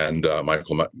 And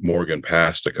Michael Morgan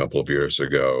passed a couple of years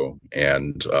ago,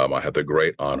 and I had the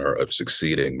great honor of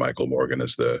succeeding Michael Morgan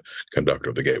as the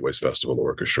conductor of the Gateways Festival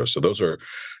Orchestra. So those are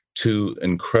two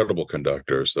incredible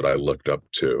conductors that I looked up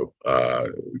to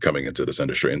coming into this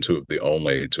industry, and two of the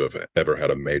only to have ever had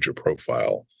a major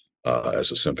profile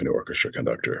as a symphony orchestra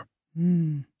conductor.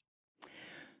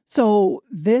 So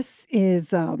this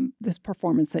is this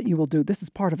performance that you will do. This is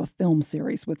part of a film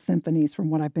series with symphonies from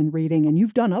what I've been reading. And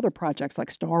you've done other projects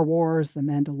like Star Wars, The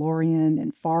Mandalorian,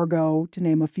 and Fargo, to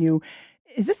name a few.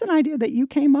 Is this an idea that you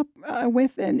came up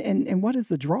with, and what is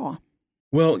the draw?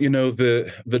 Well,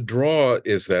 the draw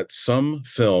is that some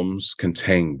films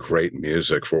contain great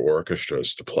music for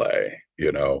orchestras to play,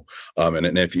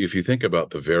 and if you think about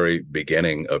the very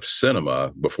beginning of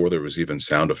cinema, before there was even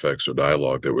sound effects or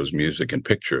dialogue, there was music and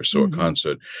pictures. So a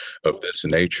concert of this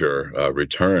nature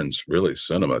returns really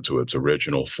cinema to its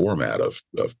original format of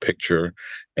picture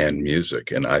and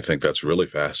music. And I think that's really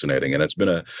fascinating. And it's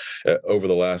been over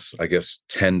the last, I guess,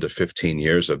 10 to 15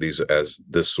 years of these, as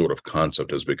this sort of concept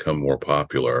has become more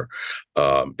popular,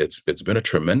 it's been a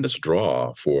tremendous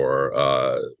draw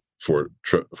for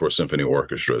symphony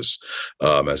orchestras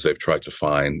as they've tried to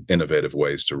find innovative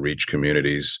ways to reach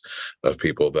communities of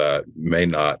people that may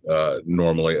not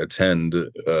normally attend,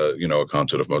 a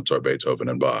concert of Mozart, Beethoven,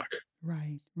 and Bach.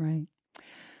 Right.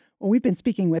 Well, we've been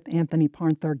speaking with Anthony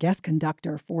Parther, guest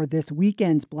conductor for this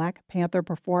weekend's Black Panther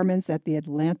performance at the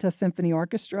Atlanta Symphony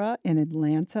Orchestra in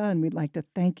Atlanta. And we'd like to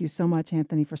thank you so much,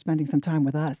 Anthony, for spending some time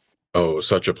with us. Oh,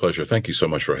 such a pleasure. Thank you so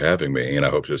much for having me. And I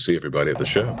hope to see everybody at the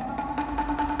show.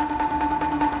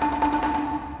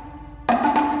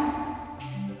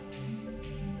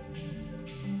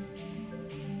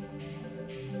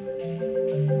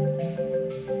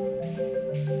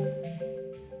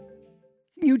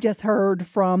 You just heard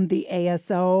from the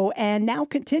ASO, and now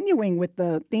continuing with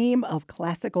the theme of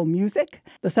classical music,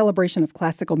 the celebration of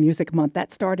Classical Music Month.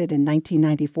 That started in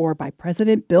 1994 by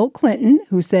President Bill Clinton,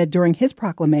 who said during his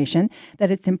proclamation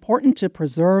that it's important to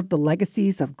preserve the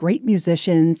legacies of great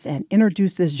musicians and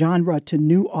introduce this genre to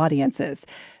new audiences.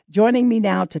 Joining me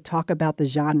now to talk about the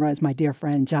genre is my dear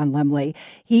friend, John Lemley.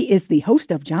 He is the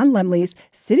host of John Lemley's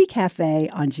City Cafe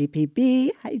on GPB.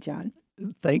 Hi, John.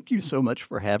 Thank you so much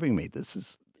for having me.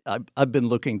 I've been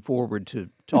looking forward to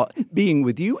being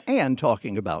with you and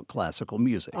talking about classical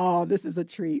music. Oh, this is a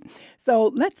treat. So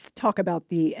let's talk about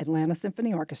the Atlanta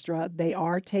Symphony Orchestra. They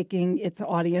are taking its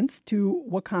audience to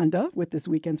Wakanda with this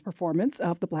weekend's performance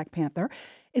of the Black Panther.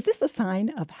 Is this a sign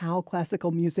of how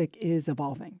classical music is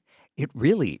evolving? It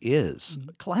really is.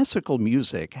 Classical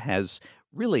music has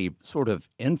really sort of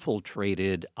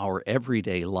infiltrated our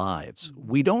everyday lives.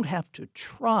 We don't have to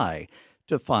try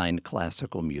to find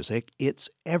classical music. It's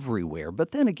everywhere.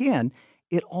 But then again,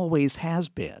 it always has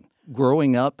been.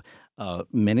 Growing up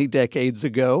many decades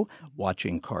ago,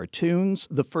 watching cartoons,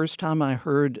 the first time I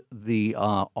heard the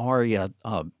aria,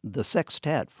 the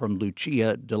sextet from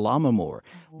Lucia de Lammermoor,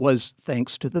 was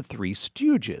thanks to the Three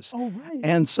Stooges. Oh, right.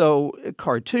 And so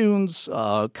cartoons,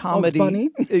 comedy. Bunny.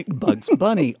 Bugs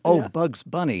Bunny. Oh, Bugs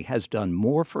Bunny has done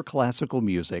more for classical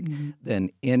music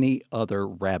than any other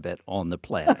rabbit on the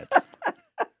planet.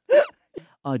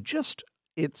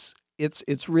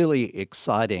 It's really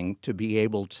exciting to be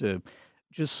able to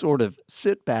just sort of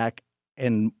sit back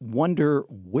and wonder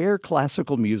where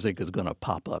classical music is going to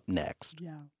pop up next.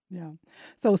 Yeah.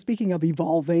 So speaking of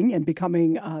evolving and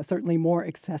becoming certainly more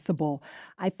accessible,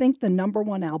 I think the number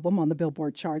one album on the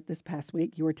Billboard chart this past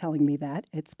week, you were telling me that,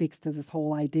 it speaks to this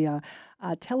whole idea.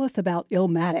 Tell us about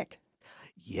Illmatic.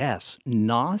 Yes,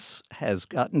 Nas has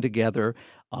gotten together,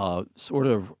 sort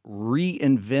of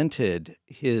reinvented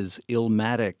his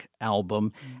Illmatic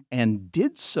album and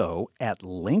did so at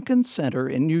Lincoln Center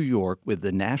in New York with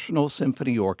the National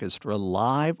Symphony Orchestra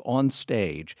live on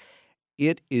stage.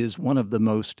 It is one of the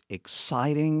most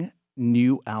exciting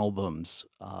new albums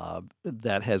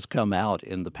that has come out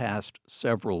in the past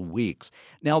several weeks.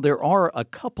 Now, there are a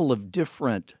couple of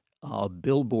different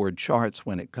Billboard charts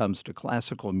when it comes to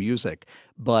classical music,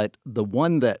 but the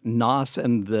one that Nas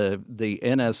and the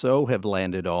NSO have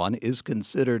landed on is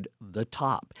considered the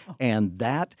top, and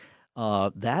that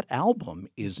album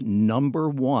is number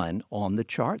one on the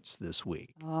charts this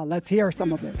week. Let's hear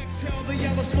some of it. Exhale the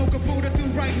yellow smoke of Buddha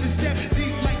through righteous step,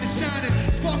 deep like the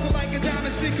shining, sparkle like a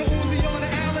diamond, sneaker Uzi on the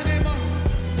Allen in my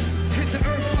hit the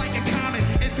earth like a comet,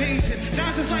 invasion,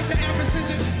 Nas is like the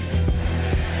precision.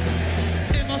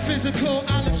 Physical,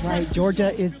 All right,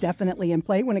 Georgia is definitely in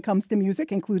play when it comes to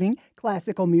music, including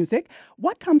classical music.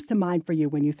 What comes to mind for you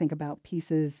when you think about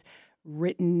pieces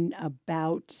written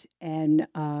about and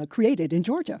created in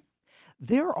Georgia?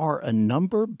 There are a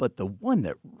number, but the one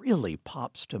that really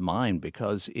pops to mind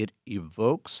because it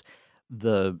evokes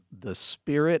the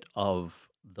spirit of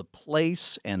the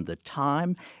place and the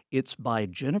time. It's by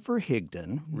Jennifer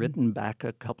Higdon, written back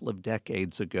a couple of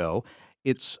decades ago.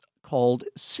 It's called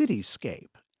Cityscape.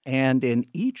 And in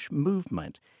each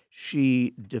movement,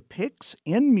 she depicts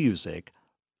in music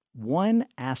one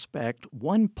aspect,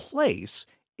 one place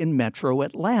in metro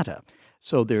Atlanta.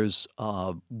 So there's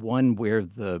one where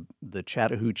the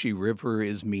Chattahoochee River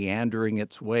is meandering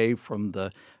its way from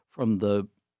the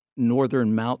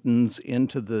northern mountains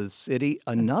into the city.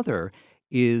 Another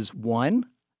is one,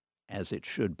 as it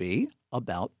should be,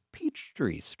 about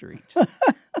Peachtree Street.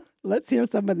 Let's hear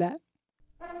some of that.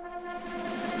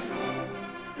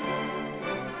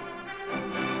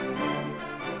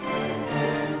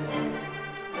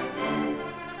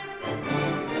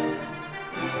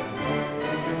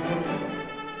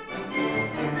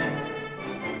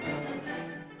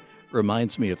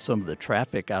 Reminds me of some of the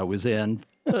traffic I was in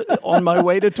on my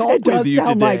way to talk it does with you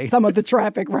sound today. like some of the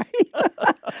traffic, right?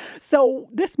 So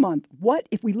this month, what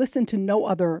if we listen to no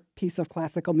other piece of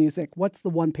classical music? What's the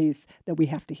one piece that we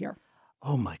have to hear?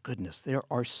 Oh, my goodness. There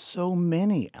are so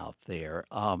many out there.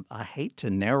 I hate to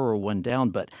narrow one down,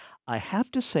 but I have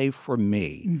to say for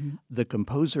me, the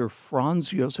composer Franz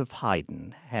Joseph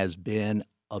Haydn has been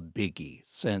a biggie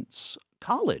since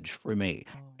college for me.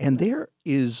 And there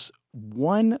is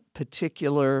one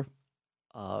particular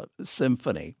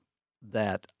symphony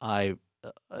that I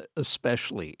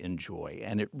especially enjoy,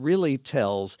 and it really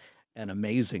tells an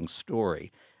amazing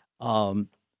story.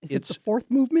 Is it the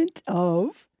fourth movement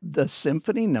of? The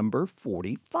Symphony Number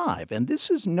 45, and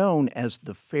this is known as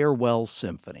the Farewell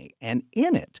Symphony. And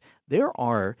in it, there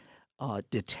are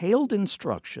detailed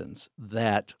instructions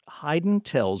that Haydn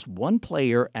tells one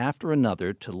player after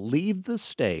another to leave the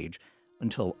stage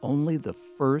until only the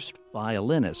first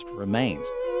violinist remains.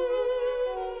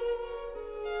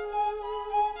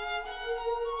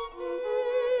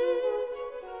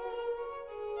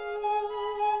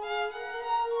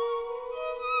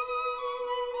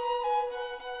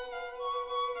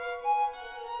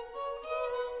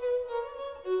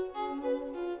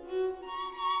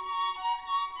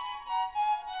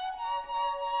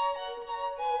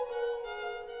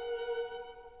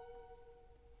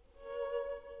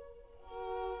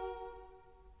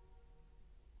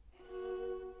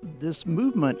 this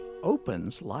movement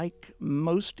opens like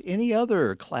most any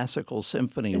other classical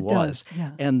symphony It was. does,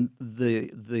 yeah. And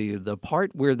the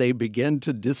part where they begin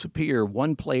to disappear,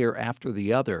 one player after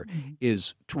the other,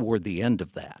 is toward the end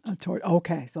of that.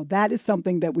 Okay, so that is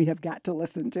something that we have got to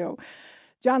listen to.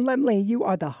 John Lemley, you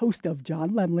are the host of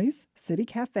John Lemley's City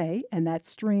Cafe, and that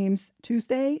streams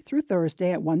Tuesday through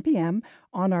Thursday at 1 p.m.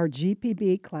 on our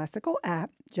GPB Classical app.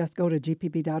 Just go to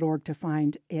gpb.org to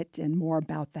find it and more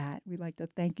about that. We'd like to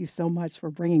thank you so much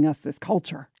for bringing us this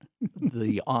culture.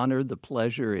 The honor, the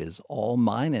pleasure is all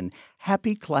mine, and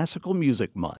happy Classical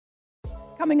Music Month.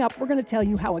 Coming up, we're going to tell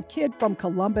you how a kid from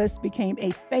Columbus became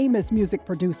a famous music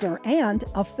producer and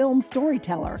a film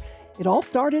storyteller. It all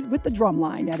started with the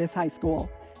drumline at his high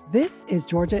school. This is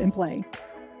Georgia in Play.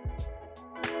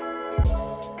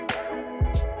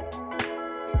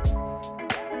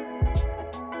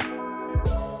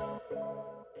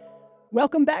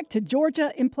 Welcome back to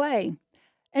Georgia in Play.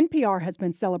 NPR has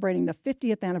been celebrating the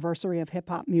 50th anniversary of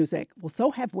hip-hop music. Well,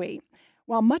 so have we.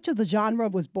 While much of the genre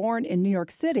was born in New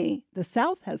York City, the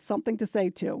South has something to say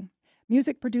too.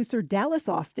 Music producer Dallas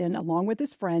Austin, along with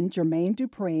his friend Jermaine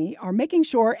Dupri, are making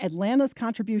sure Atlanta's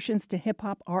contributions to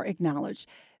hip-hop are acknowledged.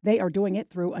 They are doing it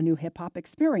through a new hip-hop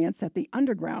experience at the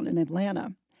Underground in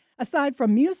Atlanta. Aside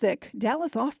from music,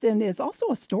 Dallas Austin is also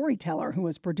a storyteller who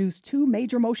has produced 2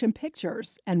 major motion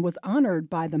pictures and was honored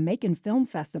by the Macon Film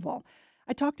Festival.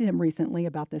 I talked to him recently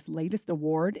about this latest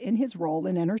award in his role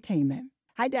in entertainment.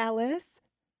 Hi, Dallas.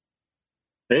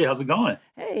 Hey, how's it going?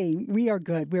 Hey, we are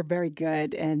good. We're very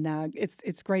good. And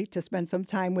it's great to spend some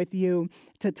time with you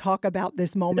to talk about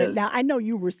this moment. Yes. Now, I know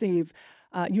you have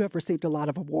received a lot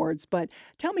of awards, but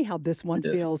tell me how this one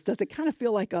Yes. feels. Does it kind of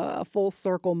feel like a full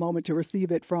circle moment to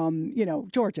receive it from,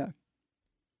 Georgia?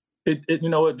 You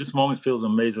know what? This moment feels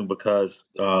amazing because,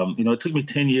 it took me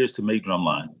 10 years to make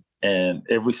Drumline. And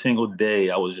every single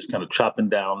day I was just kind of chopping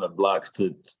down the blocks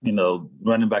to,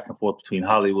 running back and forth between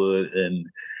Hollywood and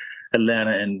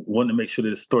Atlanta and wanting to make sure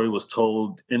that the story was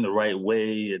told in the right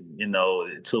way. And,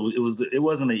 so it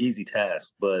wasn't an easy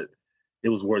task, but it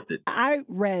was worth it. I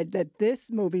read that this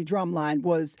movie, Drumline,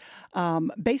 was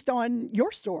based on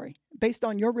your story, based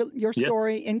on your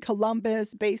story in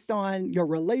Columbus, based on your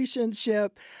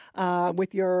relationship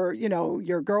with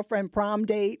your girlfriend prom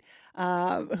date,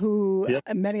 who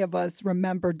many of us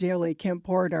remember dearly, Kim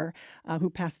Porter, who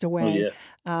passed away,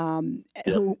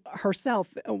 who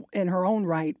herself, in her own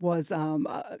right, was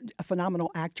a phenomenal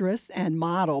actress and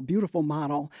model, beautiful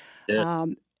model.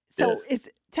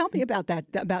 Tell me about that,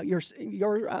 about your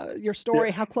story.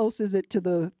 Yeah. How close is it to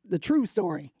the true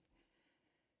story?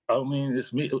 I mean,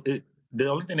 it's me. The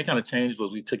only thing that kind of changed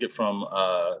was we took it from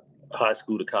high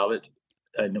school to college.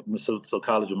 And so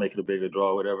college would make it a bigger draw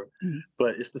or whatever. Mm-hmm.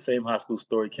 But it's the same high school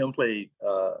story. Kim played,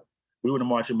 we were in a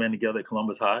marching band together at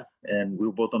Columbus High, and we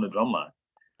were both on the drum line.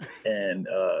 And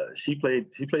she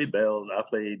played bells, I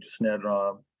played snare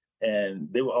drum. And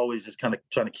they were always just kind of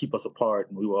trying to keep us apart,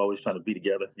 and we were always trying to be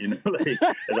together, like as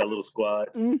our little squad.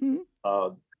 Mm-hmm.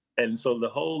 And so the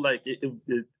whole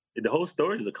the whole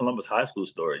story is a Columbus High School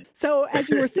story. So as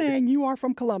you were saying, you are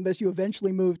from Columbus. You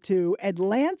eventually moved to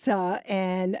Atlanta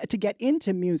and to get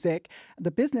into music,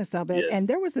 the business of it. Yes. And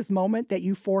there was this moment that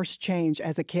you forced change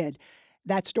as a kid.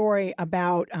 That story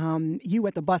about you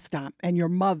at the bus stop and your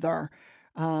mother.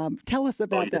 Tell us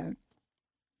about that.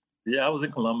 Yeah, I was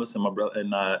in Columbus, and my brother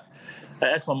and I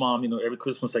asked my mom. Every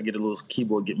Christmas I get a little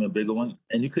keyboard, get me a bigger one,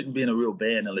 and you couldn't be in a real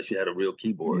band unless you had a real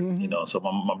keyboard. Mm-hmm. So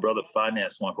my brother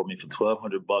financed one for me for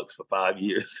 $1,200 for 5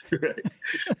 years, right?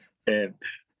 And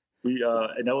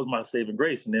and that was my saving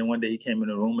grace. And then one day he came in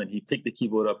the room and he picked the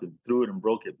keyboard up and threw it and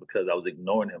broke it because I was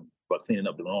ignoring him by cleaning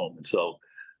up the room. And so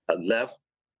I left,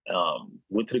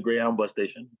 went to the Greyhound bus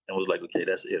station, and was like, okay,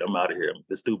 that's it. I'm out of here.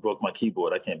 This dude broke my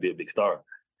keyboard. I can't be a big star.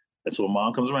 And so my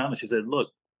mom comes around and she says, look,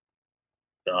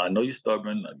 I know you're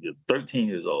stubborn. You're 13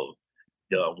 years old.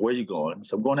 Where are you going?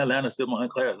 So I'm going to Atlanta, still my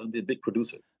Aunt Claire. I'm going to be a big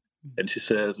producer. And she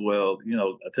says, well,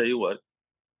 I tell you what,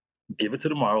 give it to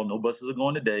tomorrow. No buses are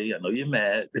going today. I know you're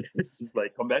mad. She's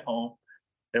like, come back home.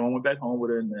 And I went back home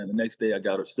with her. And then the next day I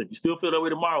got her. She said, if you still feel that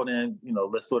way tomorrow, then,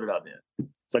 let's sort it out then.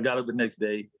 So I got up the next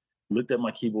day, looked at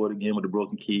my keyboard again with the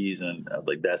broken keys. And I was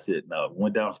like, that's it. Now I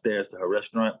went downstairs to her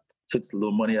restaurant, took a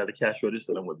little money out of the cash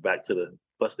register, and went back to the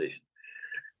bus station.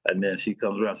 And then she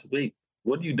comes around and says, wait,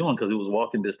 what are you doing? Because it was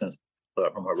walking distance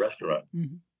from her restaurant.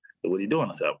 Mm-hmm. So what are you doing?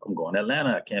 I said, I'm going to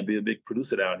Atlanta. I can't be a big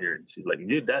producer down here. And she's like,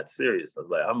 you're that serious? I was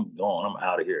like, I'm going. I'm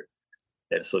out of here.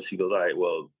 And so she goes, all right,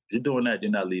 well, you're doing that.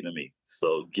 You're not leaving me.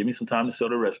 So give me some time to sell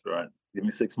the restaurant. Give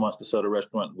me 6 months to sell the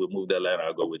restaurant. We'll move to Atlanta.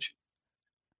 I'll go with you.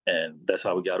 And that's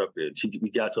how we got up here. We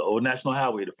got to Old National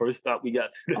Highway. The first stop we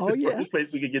got to, Oh, the yeah. first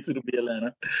place we could get to be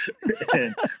Atlanta.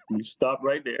 And we stopped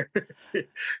right there.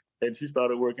 And she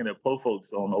started working at Po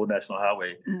Folks on Old National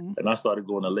Highway. Mhm. And I started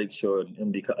going to Lakeshore and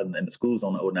MD and the schools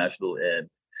on the Old National. And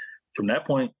from that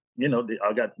point,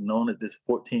 I got known as this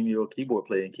 14-year-old keyboard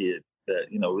playing kid that,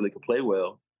 really could play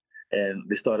well. And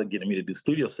they started getting me to do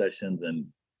studio sessions and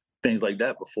things like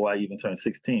that before I even turned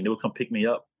 16. They would come pick me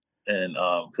up, and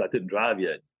because I couldn't drive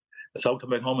yet. So I would come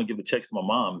back home and give the checks to my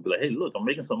mom and be like, "Hey, look, I'm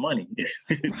making some money."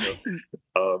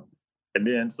 Right. And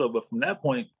then, but from that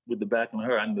point, with the backing of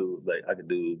her, I knew like I could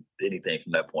do anything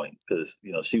from that point because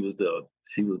she was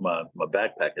my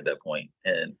backpack at that point.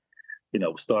 And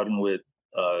starting with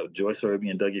Joyce Irby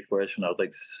and Dougie Fresh when I was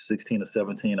like 16 or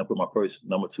 17, I put my first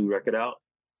 #2 record out.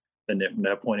 And then from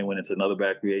that point, it went into Another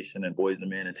Bad Creation and Boys and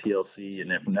Men and TLC.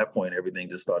 And then from that point, everything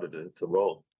just started to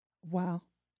roll. Wow.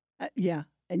 Yeah.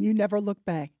 And you never look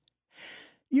back.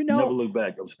 Never look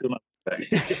back. I'm still not back.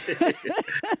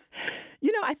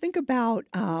 I think about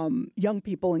young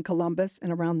people in Columbus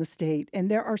and around the state, and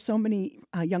there are so many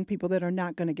young people that are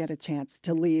not going to get a chance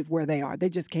to leave where they are. They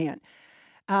just can't.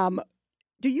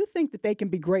 Do you think that they can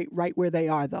be great right where they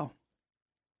are, though?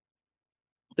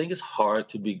 I think it's hard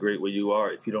to be great where you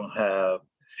are if you don't have.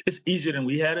 It's easier than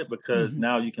we had it because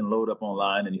now you can load up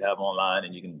online and you have online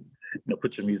and you can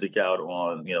put your music out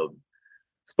on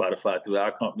Spotify through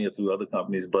our company or through other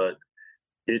companies. But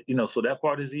so that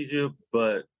part is easier.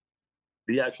 But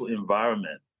the actual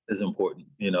environment is important,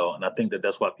 and I think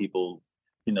that's why people,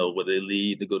 whether they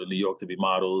leave to go to New York to be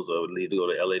models or leave to go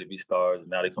to LA to be stars, and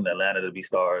now they come to Atlanta to be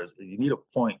stars. You need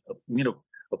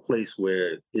a place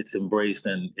where it's embraced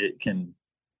and it can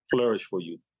flourish for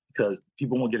you because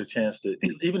people won't get a chance to,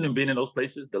 even in being in those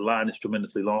places, the line is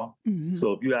tremendously long. Mm-hmm.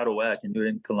 So if you're out of whack and you're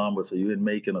in Columbus or you're in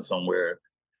Macon or somewhere,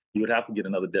 you would have to get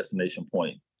another destination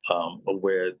point of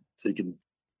where so you can,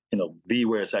 be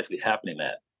where it's actually happening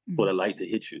at for the light to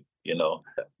hit you,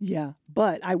 Yeah,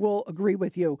 but I will agree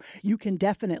with you. You can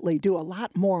definitely do a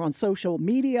lot more on social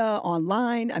media,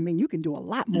 online. I mean, you can do a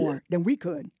lot more than we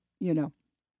could,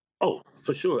 Oh,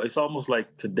 for sure. It's almost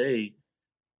like today,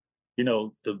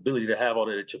 the ability to have all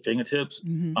that at your fingertips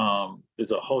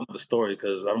is a whole other story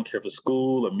because I don't care if it's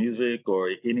school or music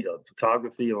or any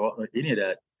photography or any of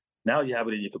that. Now you have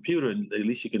it in your computer and at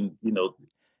least you can,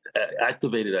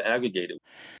 activate it or aggregate it.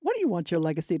 What do you want your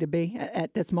legacy to be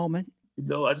at this moment?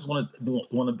 I just want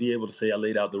to be able to say I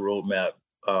laid out the roadmap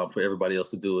for everybody else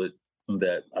to do it, and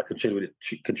that I contributed,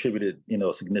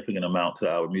 a significant amount to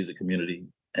our music community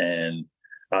and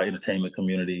our entertainment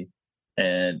community.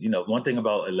 And, one thing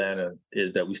about Atlanta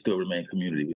is that we still remain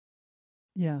community.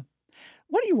 Yeah.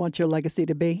 What do you want your legacy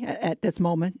to be at this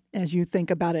moment as you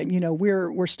think about it?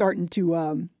 We're starting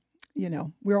to,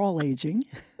 we're all aging.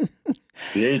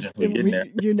 The aging, we're getting there.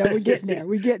 We're getting there.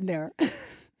 We're getting there.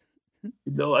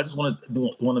 I just want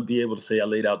to be able to say I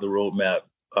laid out the roadmap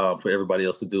for everybody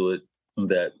else to do it, and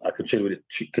that I contributed,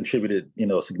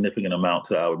 a significant amount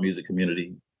to our music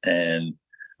community and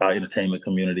our entertainment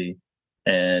community.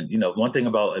 And, one thing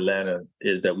about Atlanta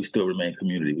is that we still remain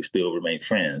community. We still remain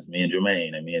friends, me and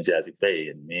Jermaine and me and Jazzy Faye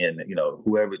and me and,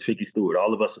 whoever, Tricky Stewart,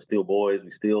 all of us are still boys.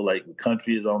 We still the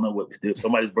country is on what we still,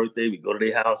 somebody's birthday, we go to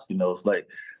their house, it's like,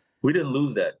 we didn't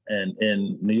lose that. And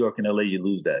in New York and LA, you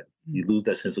lose that. You lose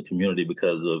that sense of community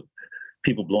because of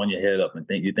people blowing your head up and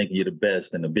you're thinking you're the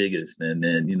best and the biggest. And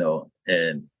then, you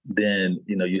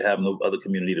have no other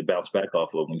community to bounce back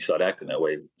off of when you start acting that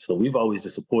way. So we've always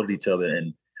just supported each other.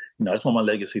 And, I just want my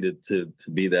legacy to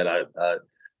be that I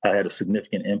had a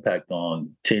significant impact on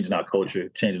changing our culture,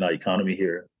 changing our economy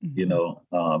here, and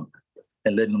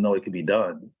letting them know it could be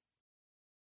done.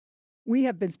 We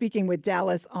have been speaking with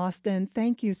Dallas Austin.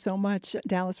 Thank you so much,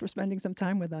 Dallas, for spending some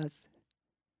time with us.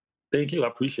 Thank you. I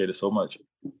appreciate it so much.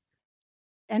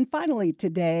 And finally,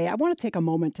 today, I want to take a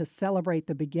moment to celebrate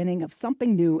the beginning of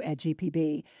something new at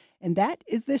GPB, and that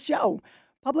is this show.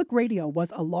 Public radio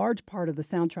was a large part of the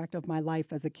soundtrack of my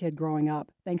life as a kid growing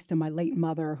up, thanks to my late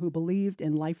mother who believed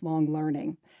in lifelong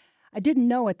learning. I didn't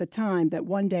know at the time that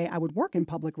one day I would work in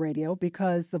public radio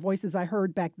because the voices I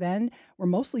heard back then were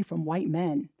mostly from white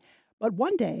men. But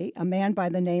one day, a man by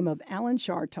the name of Alan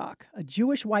Shartok, a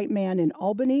Jewish white man in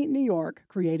Albany, New York,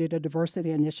 created a diversity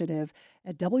initiative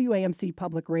at WAMC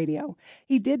Public Radio.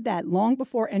 He did that long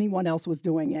before anyone else was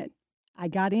doing it. I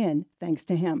got in thanks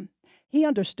to him. He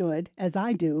understood, as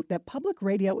I do, that public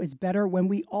radio is better when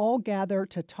we all gather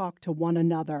to talk to one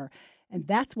another, and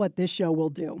that's what this show will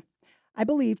do. I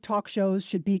believe talk shows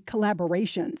should be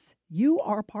collaborations. You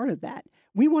are part of that.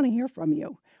 We want to hear from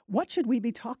you. What should we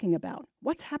be talking about?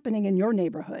 What's happening in your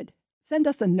neighborhood? send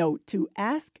us a note to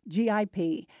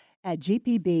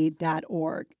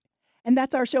askgip@gpb.org. And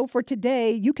that's our show for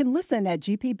today. You can listen at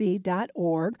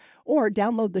gpb.org or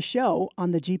download the show on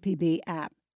the GPB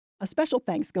app. A special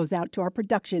thanks goes out to our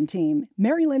production team,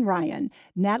 Marilyn Ryan,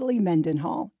 Natalie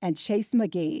Mendenhall, and Chase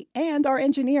McGee, and our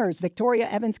engineers, Victoria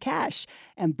Evans-Cash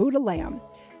and Buddha Lamb.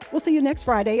 We'll see you next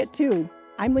Friday at 2.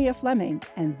 I'm Leah Fleming,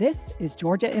 and this is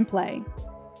Georgia in Play.